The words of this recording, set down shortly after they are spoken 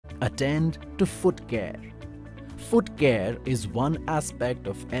Attend to foot care. Foot care is one aspect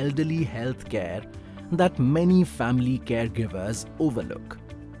of elderly health care that many family caregivers overlook.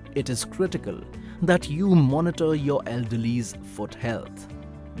 It is critical that you monitor your elderly's foot health.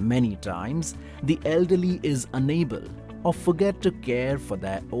 Many times, the elderly is unable or forget to care for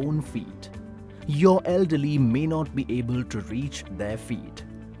their own feet. Your elderly may not be able to reach their feet.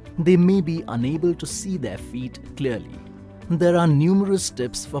 They may be unable to see their feet clearly. There are numerous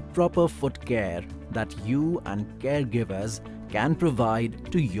tips for proper foot care that you and caregivers can provide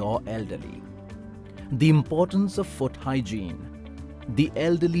to your elderly. The importance of foot hygiene. The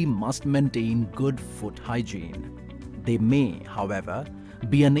elderly must maintain good foot hygiene. They may, however,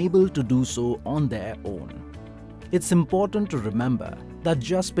 be unable to do so on their own. It's important to remember that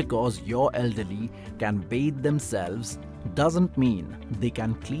just because your elderly can bathe themselves doesn't mean they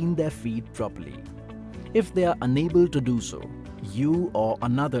can clean their feet properly. If they are unable to do so, you or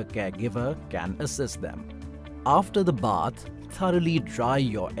another caregiver can assist them. After the bath, thoroughly dry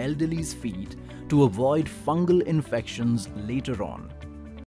your elderly's feet to avoid fungal infections later on.